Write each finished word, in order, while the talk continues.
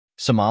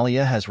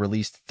Somalia has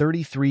released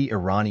 33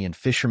 Iranian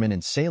fishermen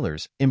and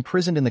sailors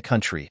imprisoned in the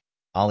country,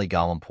 Ali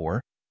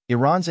Gholampour,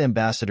 Iran's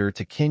ambassador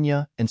to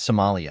Kenya and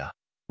Somalia,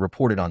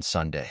 reported on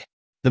Sunday.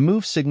 The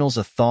move signals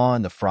a thaw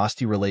in the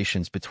frosty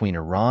relations between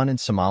Iran and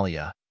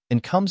Somalia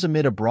and comes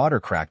amid a broader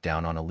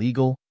crackdown on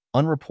illegal,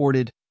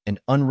 unreported, and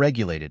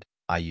unregulated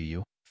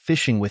 (IUU)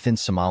 fishing within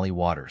Somali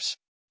waters.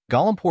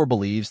 Gholampour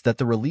believes that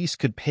the release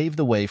could pave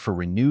the way for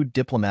renewed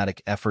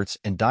diplomatic efforts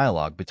and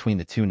dialogue between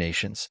the two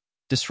nations,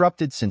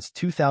 disrupted since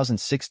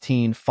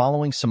 2016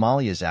 following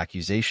Somalia's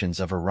accusations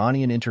of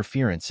Iranian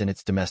interference in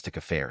its domestic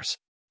affairs.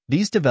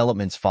 These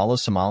developments follow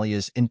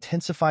Somalia's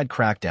intensified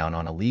crackdown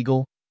on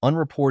illegal,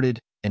 unreported,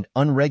 and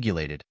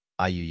unregulated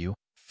 (IUU)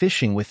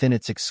 fishing within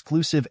its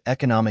exclusive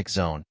economic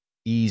zone,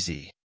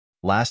 EEZ.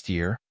 Last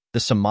year, the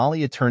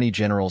Somali Attorney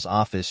General's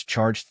office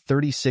charged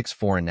 36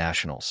 foreign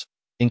nationals,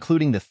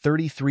 including the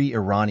 33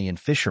 Iranian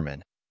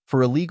fishermen,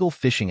 for illegal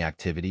fishing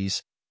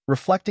activities,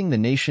 reflecting the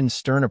nation's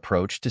stern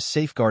approach to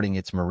safeguarding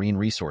its marine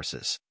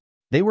resources.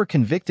 They were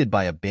convicted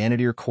by a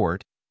Banadier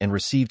court and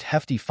received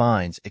hefty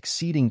fines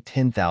exceeding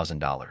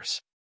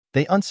 $10,000.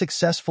 They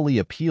unsuccessfully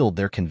appealed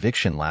their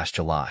conviction last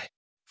July.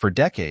 For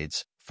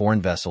decades,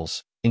 foreign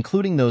vessels,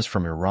 including those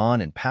from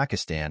Iran and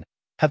Pakistan,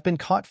 have been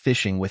caught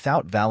fishing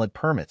without valid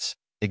permits,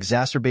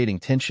 exacerbating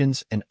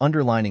tensions and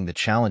underlining the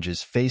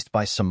challenges faced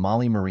by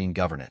Somali marine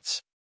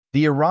governance.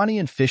 The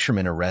Iranian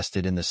fishermen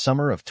arrested in the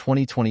summer of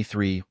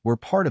 2023 were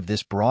part of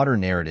this broader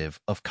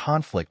narrative of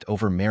conflict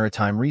over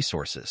maritime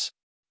resources.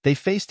 They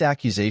faced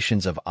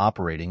accusations of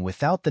operating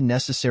without the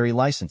necessary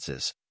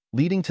licenses,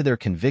 leading to their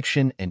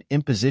conviction and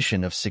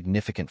imposition of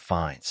significant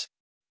fines.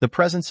 The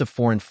presence of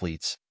foreign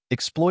fleets,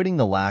 exploiting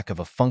the lack of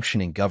a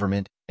functioning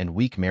government and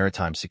weak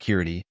maritime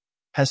security,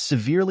 has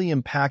severely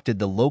impacted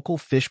the local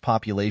fish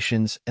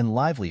populations and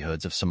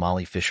livelihoods of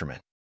Somali fishermen.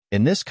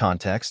 In this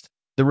context,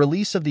 the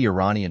release of the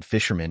Iranian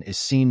fishermen is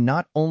seen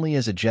not only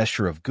as a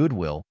gesture of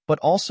goodwill, but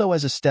also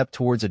as a step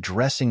towards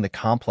addressing the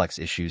complex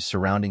issues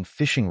surrounding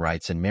fishing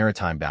rights and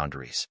maritime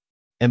boundaries.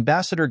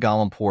 Ambassador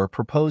Gholampour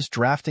proposed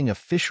drafting a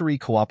fishery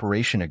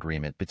cooperation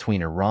agreement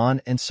between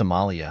Iran and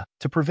Somalia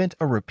to prevent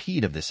a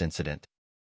repeat of this incident,